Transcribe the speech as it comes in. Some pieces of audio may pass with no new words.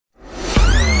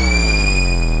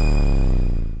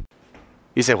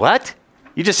You say, what?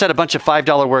 You just said a bunch of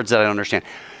 $5 words that I don't understand.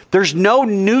 There's no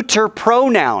neuter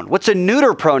pronoun. What's a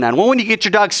neuter pronoun? Well, when you get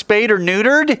your dog spayed or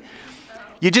neutered,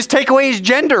 you just take away his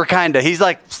gender, kind of. He's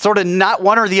like sort of not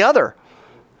one or the other.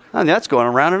 And that's going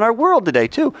around in our world today,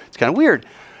 too. It's kind of weird.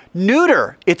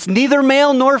 Neuter, it's neither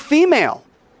male nor female.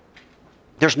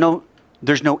 There's no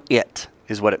it,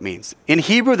 is what it means. In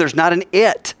Hebrew, there's not an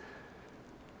it.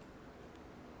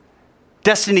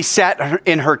 Destiny sat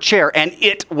in her chair, and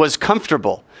it was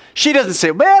comfortable. She doesn't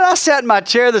say, man, I sat in my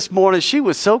chair this morning. She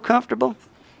was so comfortable.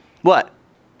 What?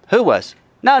 Who was?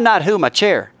 No, not who, my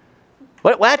chair.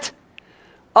 What?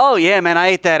 Oh, yeah, man, I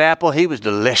ate that apple. He was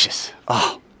delicious.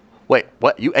 Oh, wait,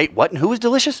 what? You ate what and who was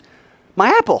delicious? My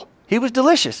apple. He was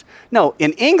delicious. No,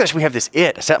 in English, we have this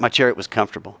it. I sat in my chair. It was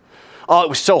comfortable. Oh, it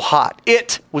was so hot.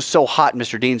 It was so hot in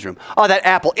Mr. Dean's room. Oh, that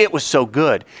apple, it was so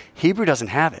good. Hebrew doesn't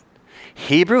have it.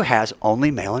 Hebrew has only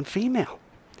male and female.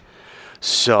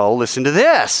 So listen to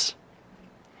this.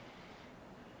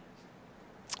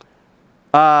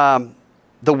 The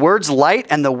words light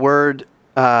and the word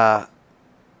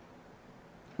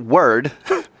word,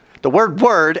 the word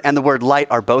word and the word light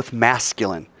are both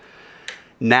masculine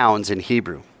nouns in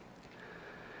Hebrew.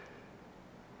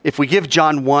 If we give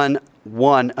John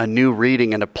 1:1 a new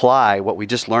reading and apply what we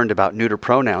just learned about neuter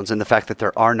pronouns and the fact that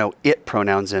there are no it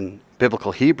pronouns in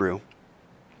biblical Hebrew,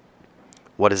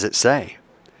 what does it say?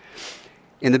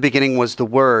 In the beginning was the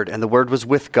Word, and the Word was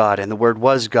with God, and the Word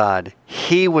was God.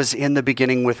 He was in the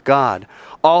beginning with God.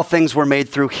 All things were made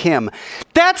through him.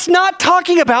 That's not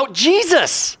talking about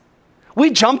Jesus. We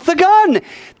jumped the gun.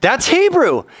 That's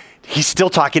Hebrew. He's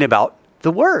still talking about the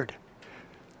Word.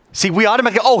 See, we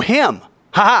automatically, oh, him.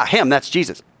 Ha, him, that's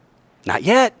Jesus. Not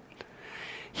yet.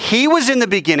 He was in the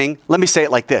beginning. Let me say it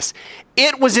like this.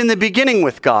 It was in the beginning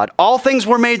with God. All things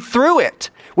were made through it.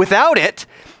 Without it,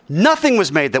 nothing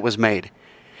was made that was made.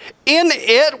 In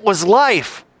it was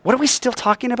life. What are we still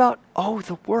talking about? Oh,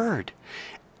 the Word.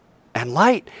 And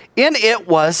light. In it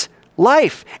was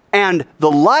life. And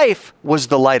the life was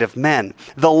the light of men.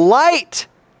 The light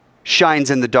shines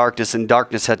in the darkness, and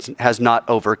darkness has not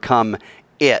overcome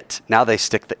it. Now they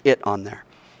stick the it on there.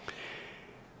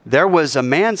 There was a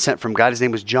man sent from God. His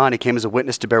name was John. He came as a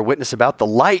witness to bear witness about the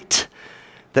light,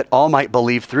 that all might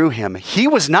believe through him. He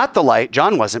was not the light,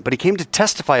 John wasn't, but he came to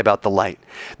testify about the light.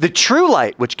 The true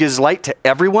light, which gives light to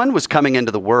everyone, was coming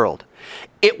into the world.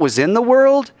 It was in the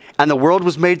world, and the world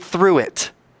was made through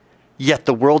it, yet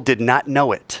the world did not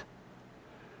know it.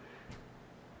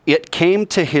 It came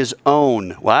to his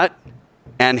own, what?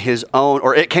 And his own,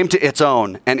 or it came to its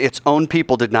own, and its own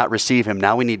people did not receive him.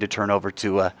 Now we need to turn over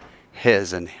to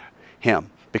his and him,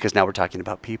 because now we're talking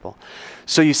about people.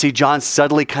 So you see, John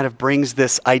subtly kind of brings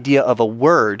this idea of a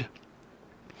word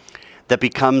that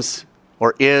becomes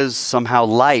or is somehow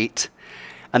light,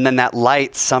 and then that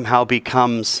light somehow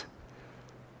becomes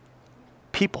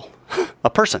people, a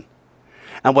person.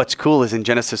 And what's cool is in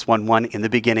Genesis 1:1, in the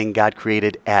beginning, God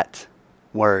created at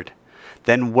Word.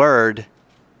 Then Word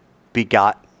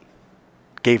begot,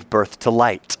 gave birth to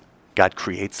light. God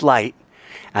creates light,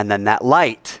 and then that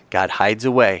light, God hides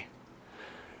away.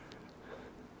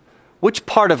 Which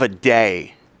part of a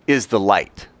day is the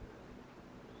light?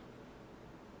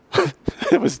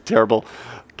 It was terrible.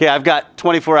 Okay, I've got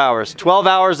 24 hours. 12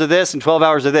 hours of this and 12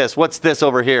 hours of this. What's this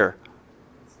over here?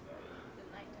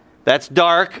 That's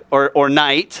dark or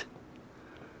night.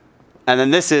 And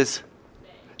then this is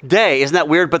day. Isn't that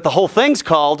weird? But the whole thing's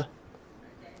called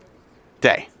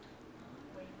day.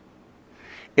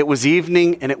 It was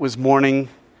evening and it was morning.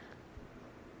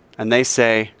 And they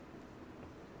say,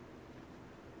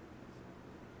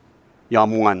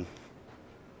 Yom 1,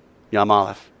 Yom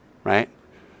Aleph, right?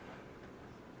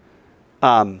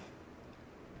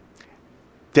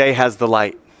 Day has the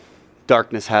light.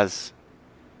 Darkness has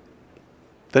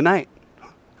the night.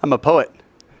 I'm a poet,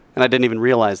 and I didn't even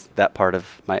realize that part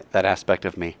of that aspect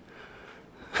of me.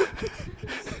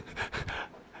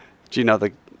 Do you know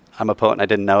I'm a poet and I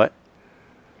didn't know it?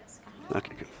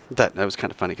 Okay, good. That was kind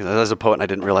of funny because I was a poet and I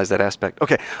didn't realize that aspect.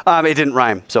 Okay, it didn't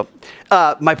rhyme. So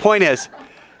my point is,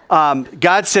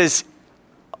 God says,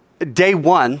 day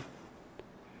 1,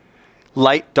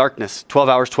 light, darkness, 12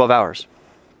 hours, 12 hours.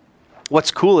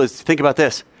 What's cool is, think about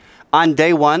this. On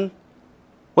day 1,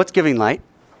 what's giving light?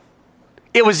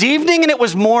 It was evening and it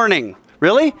was morning.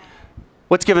 Really?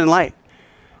 What's giving light?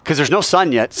 Because there's no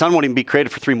sun yet. Sun won't even be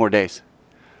created for 3 more days.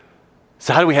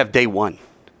 So how do we have day 1?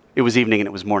 It was evening and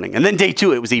it was morning. And then day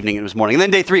 2, it was evening and it was morning. And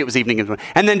then day 3, it was evening and it was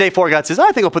morning. And then day 4, God says,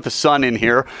 I think I'll put the sun in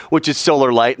here, which is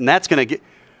solar light, and that's going to get...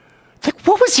 It's like,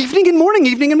 what was evening and morning,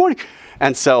 evening and morning?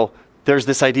 And so there's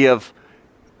this idea of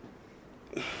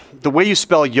the way you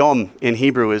spell yom in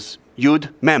Hebrew is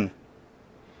Yud, Mem.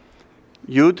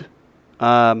 Yud,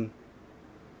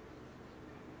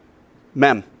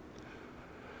 Mem.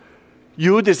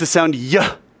 Yud is the sound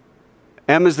Y.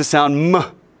 M is the sound M.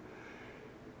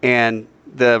 And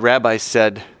the rabbi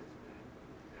said,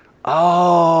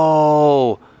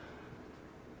 oh,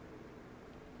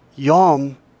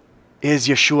 Yom is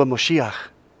Yeshua Moshiach.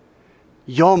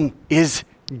 Yom is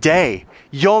day.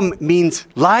 Yom means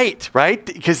light, right?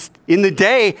 Because in the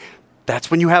day,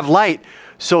 that's when you have light.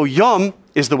 So Yom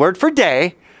is the word for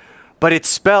day, but it's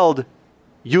spelled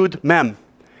Yud Mem.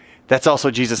 That's also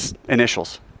Jesus'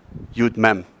 initials. Yud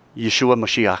Mem. Yeshua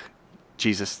Moshiach.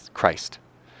 Jesus Christ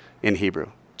in Hebrew.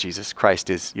 Jesus Christ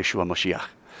is Yeshua Moshiach.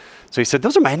 So he said,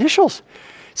 those are my initials.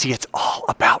 See, it's all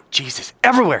about Jesus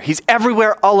everywhere. He's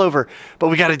everywhere, all over. But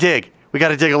we got to dig. We got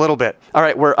to dig a little bit. All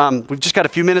right, we've just got a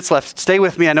few minutes left. Stay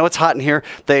with me. I know it's hot in here.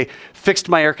 They fixed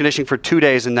my air conditioning for 2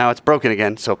 days, and now it's broken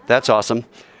again. So that's awesome.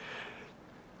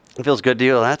 It feels good to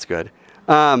you. That's good.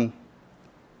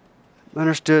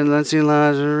 Understood, unseen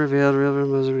lies are revealed, real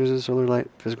because of solar light,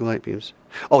 physical light beams.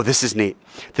 Oh, this is neat.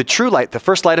 The true light, the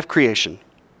first light of creation,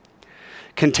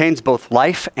 contains both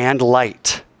life and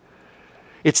light.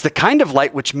 It's the kind of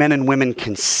light which men and women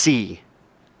can see.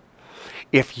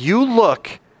 If you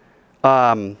look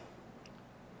at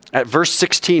verse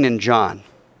 16 in John,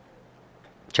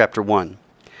 chapter 1,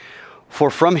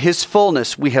 for from his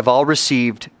fullness we have all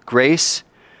received grace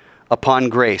upon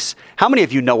grace. How many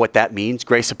of you know what that means,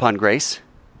 grace upon grace?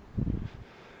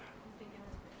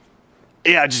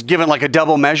 Yeah, just given like a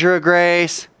double measure of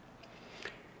grace.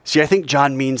 See, I think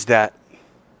John means that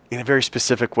in a very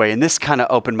specific way. And this kind of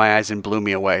opened my eyes and blew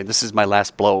me away. This is my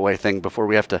last blow away thing before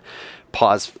we have to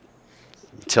pause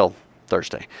until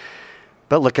Thursday.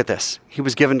 But look at this. He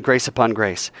was given grace upon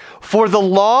grace. For the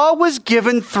law was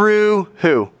given through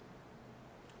who?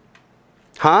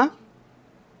 Huh?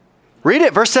 Read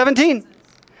it, verse 17.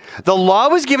 The law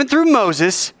was given through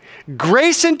Moses.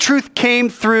 Grace and truth came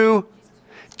through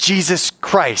Jesus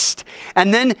Christ.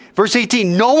 And then verse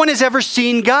 18, no one has ever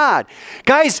seen God.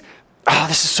 Guys, oh,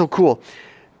 this is so cool.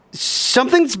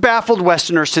 Something's baffled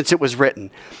Westerners since it was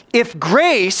written. If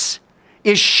grace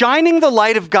is shining the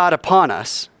light of God upon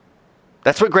us,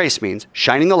 that's what grace means,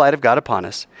 shining the light of God upon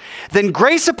us, then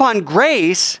grace upon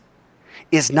grace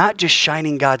is not just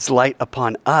shining God's light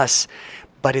upon us,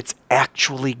 but it's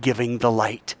actually giving the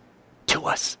light to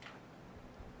us.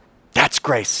 That's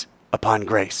grace upon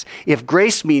grace. If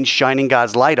grace means shining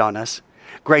God's light on us,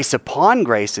 grace upon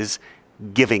grace is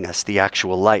giving us the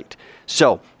actual light.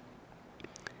 So,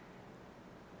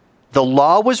 the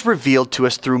law was revealed to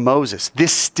us through Moses.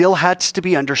 This still has to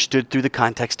be understood through the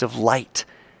context of light.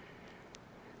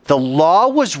 The law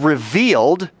was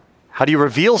revealed. How do you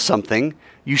reveal something?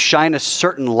 You shine a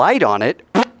certain light on it,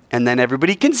 and then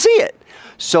everybody can see it.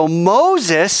 So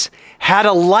Moses had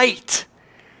a light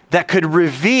that could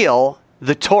reveal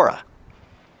the Torah.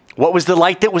 What was the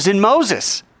light that was in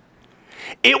Moses?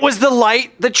 It was the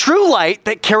light, the true light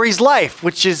that carries life,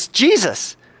 which is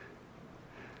Jesus.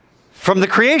 From the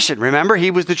creation, remember,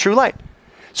 he was the true light.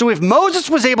 So if Moses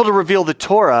was able to reveal the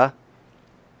Torah,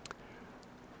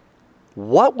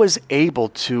 what was able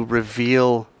to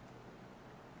reveal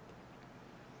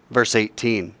verse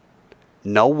 18?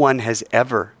 No one has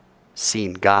ever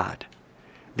seen God.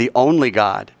 The only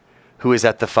God who is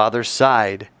at the Father's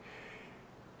side,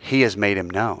 he has made him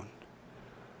known.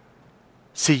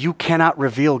 See, you cannot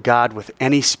reveal God with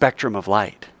any spectrum of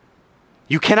light.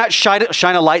 You cannot shine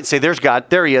a light and say, there's God,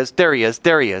 there he is, there he is,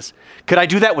 there he is. Could I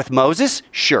do that with Moses?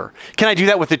 Sure. Can I do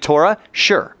that with the Torah?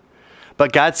 Sure.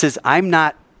 But God says,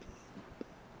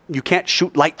 you can't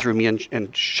shoot light through me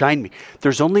and shine me.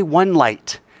 There's only one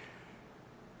light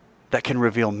that can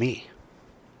reveal me.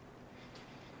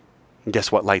 And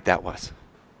guess what light that was?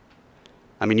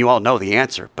 I mean, you all know the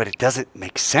answer, but it doesn't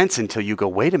make sense until you go,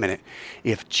 wait a minute.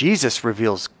 If Jesus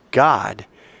reveals God,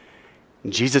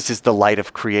 Jesus is the light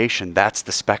of creation. That's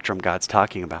the spectrum God's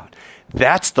talking about.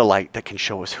 That's the light that can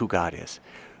show us who God is.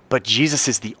 But Jesus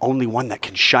is the only one that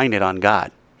can shine it on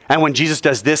God. And when Jesus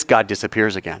does this, God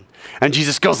disappears again. And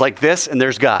Jesus goes like this, and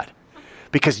there's God.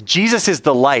 Because Jesus is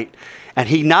the light. And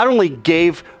he not only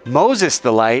gave Moses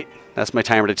the light, that's my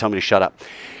timer to tell me to shut up.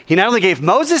 He not only gave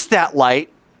Moses that light,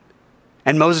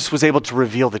 and Moses was able to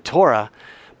reveal the Torah,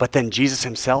 but then Jesus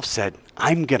himself said,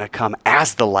 I'm going to come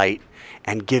as the light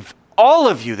and give all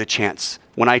of you the chance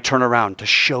when I turn around to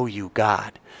show you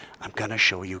God. I'm going to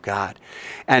show you God.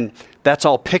 And that's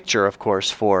all picture, of course,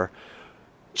 for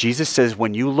Jesus says,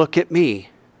 when you look at me,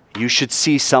 you should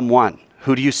see someone.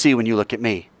 Who do you see when you look at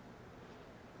me?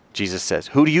 Jesus says,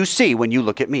 who do you see when you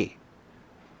look at me?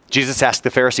 Jesus asked the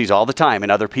Pharisees all the time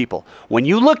and other people, when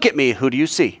you look at me, who do you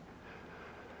see?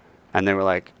 And they were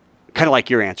like, kind of like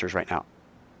your answers right now.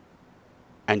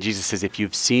 And Jesus says, if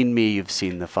you've seen me, you've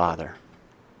seen the Father.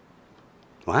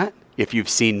 What? If you've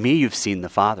seen me, you've seen the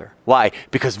Father. Why?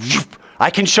 Because I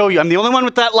can show you. I'm the only one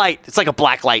with that light. It's like a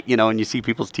black light, you know, and you see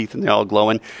people's teeth and they're all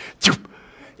glowing.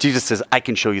 Jesus says, I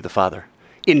can show you the Father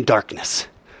in darkness.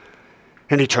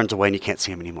 And he turns away and you can't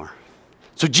see him anymore.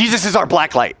 So Jesus is our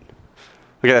black light.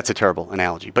 Okay, that's a terrible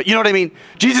analogy, but you know what I mean?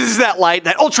 Jesus is that light,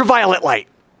 that ultraviolet light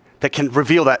that can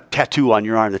reveal that tattoo on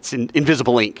your arm that's in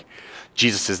invisible ink.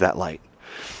 Jesus is that light.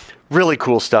 Really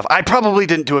cool stuff. I probably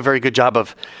didn't do a very good job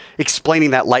of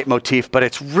explaining that light motif, but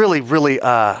it's really, really,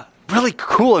 really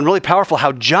cool and really powerful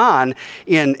how John,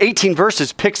 in 18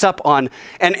 verses, picks up on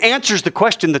and answers the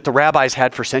question that the rabbis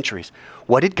had for centuries.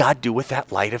 What did God do with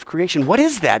that light of creation? What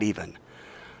is that even?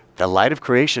 The light of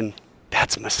creation,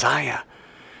 that's Messiah.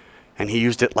 And he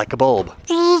used it like a bulb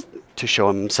to show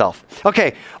himself.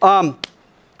 Okay,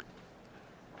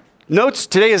 notes,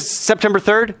 today is September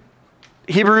 3rd.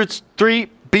 Hebrews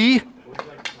 3b.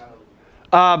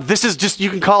 This is just,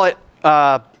 you can call it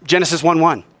Genesis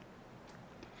 1:1.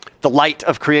 The light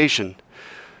of creation.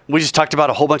 We just talked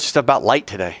about a whole bunch of stuff about light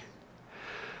today.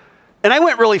 And I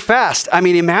went really fast. I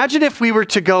mean, imagine if we were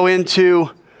to go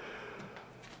into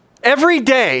every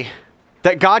day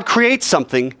that God creates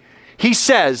something, he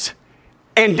says,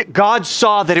 and God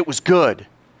saw that it was good.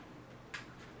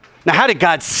 Now, how did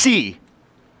God see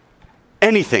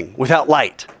anything without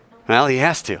light? Well, he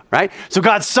has to, right? So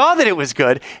God saw that it was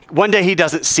good. One day he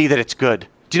doesn't see that it's good.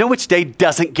 Do you know which day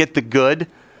doesn't get the good?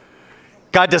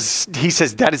 God does, he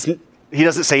says that is, he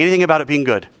doesn't say anything about it being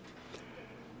good.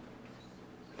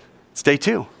 It's day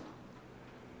 2.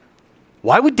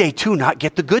 Why would day 2 not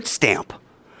get the good stamp?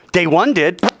 Day 1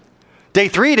 did. Day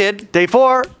 3 did. Day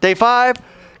 4, day 5,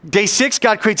 day 6,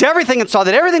 God creates everything and saw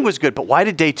that everything was good. But why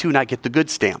did day 2 not get the good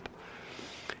stamp?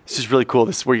 This is really cool.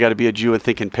 This is where you got to be a Jew and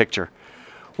think in picture.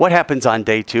 What happens on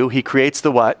day 2? He creates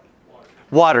the what?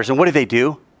 Waters. And what do they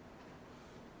do?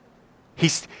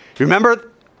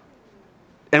 Remember?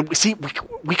 And see,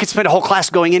 we could spend a whole class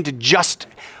going into just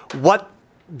what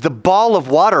the ball of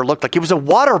water looked like. It was a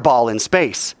water ball in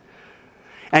space.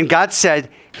 And God said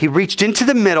he reached into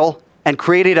the middle and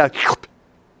created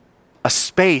a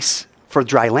space for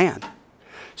dry land.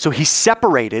 So he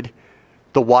separated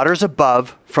the waters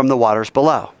above from the waters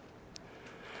below.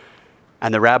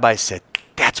 And the rabbi said,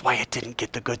 that's why it didn't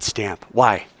get the good stamp.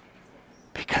 Why?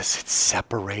 Because it's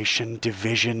separation,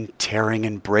 division, tearing,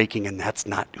 and breaking, and that's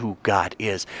not who God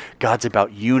is. God's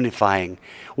about unifying,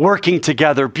 working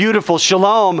together, beautiful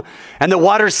shalom, and the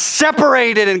waters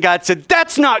separated, and God said,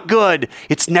 that's not good.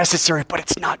 It's necessary, but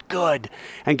it's not good.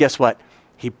 And guess what?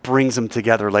 He brings them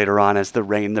together later on as the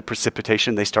rain, the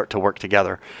precipitation, they start to work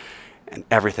together, and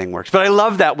everything works. But I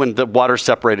love that when the water's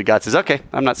separated, God says, okay,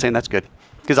 I'm not saying that's good,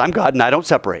 because I'm God and I don't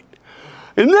separate.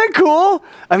 Isn't that cool?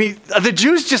 I mean, the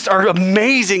Jews just are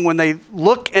amazing when they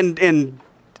look and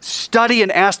study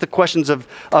and ask the questions of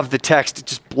the text. It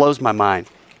just blows my mind.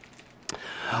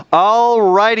 All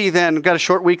righty then. We've got a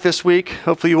short week this week.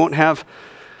 Hopefully you won't have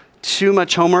too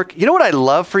much homework. You know what I'd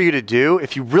love for you to do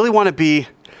if you really want to be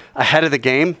ahead of the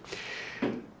game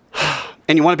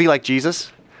and you want to be like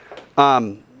Jesus?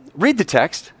 Read the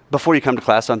text before you come to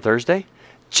class on Thursday.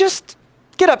 Just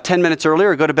get up 10 minutes earlier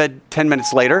or go to bed 10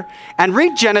 minutes later and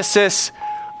read Genesis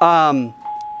 1,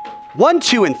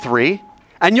 2, and 3,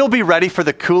 and you'll be ready for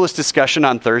the coolest discussion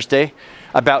on Thursday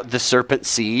about the serpent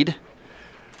seed.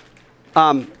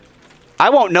 I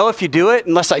won't know if you do it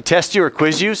unless I test you or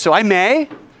quiz you, so I may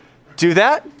do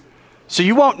that. So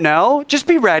you won't know. Just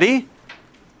be ready.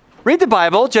 Read the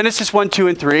Bible, Genesis 1, 2,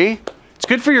 and 3. It's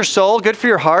good for your soul, good for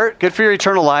your heart, good for your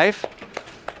eternal life.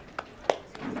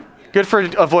 Good for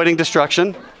avoiding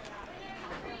destruction.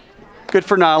 Good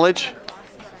for knowledge.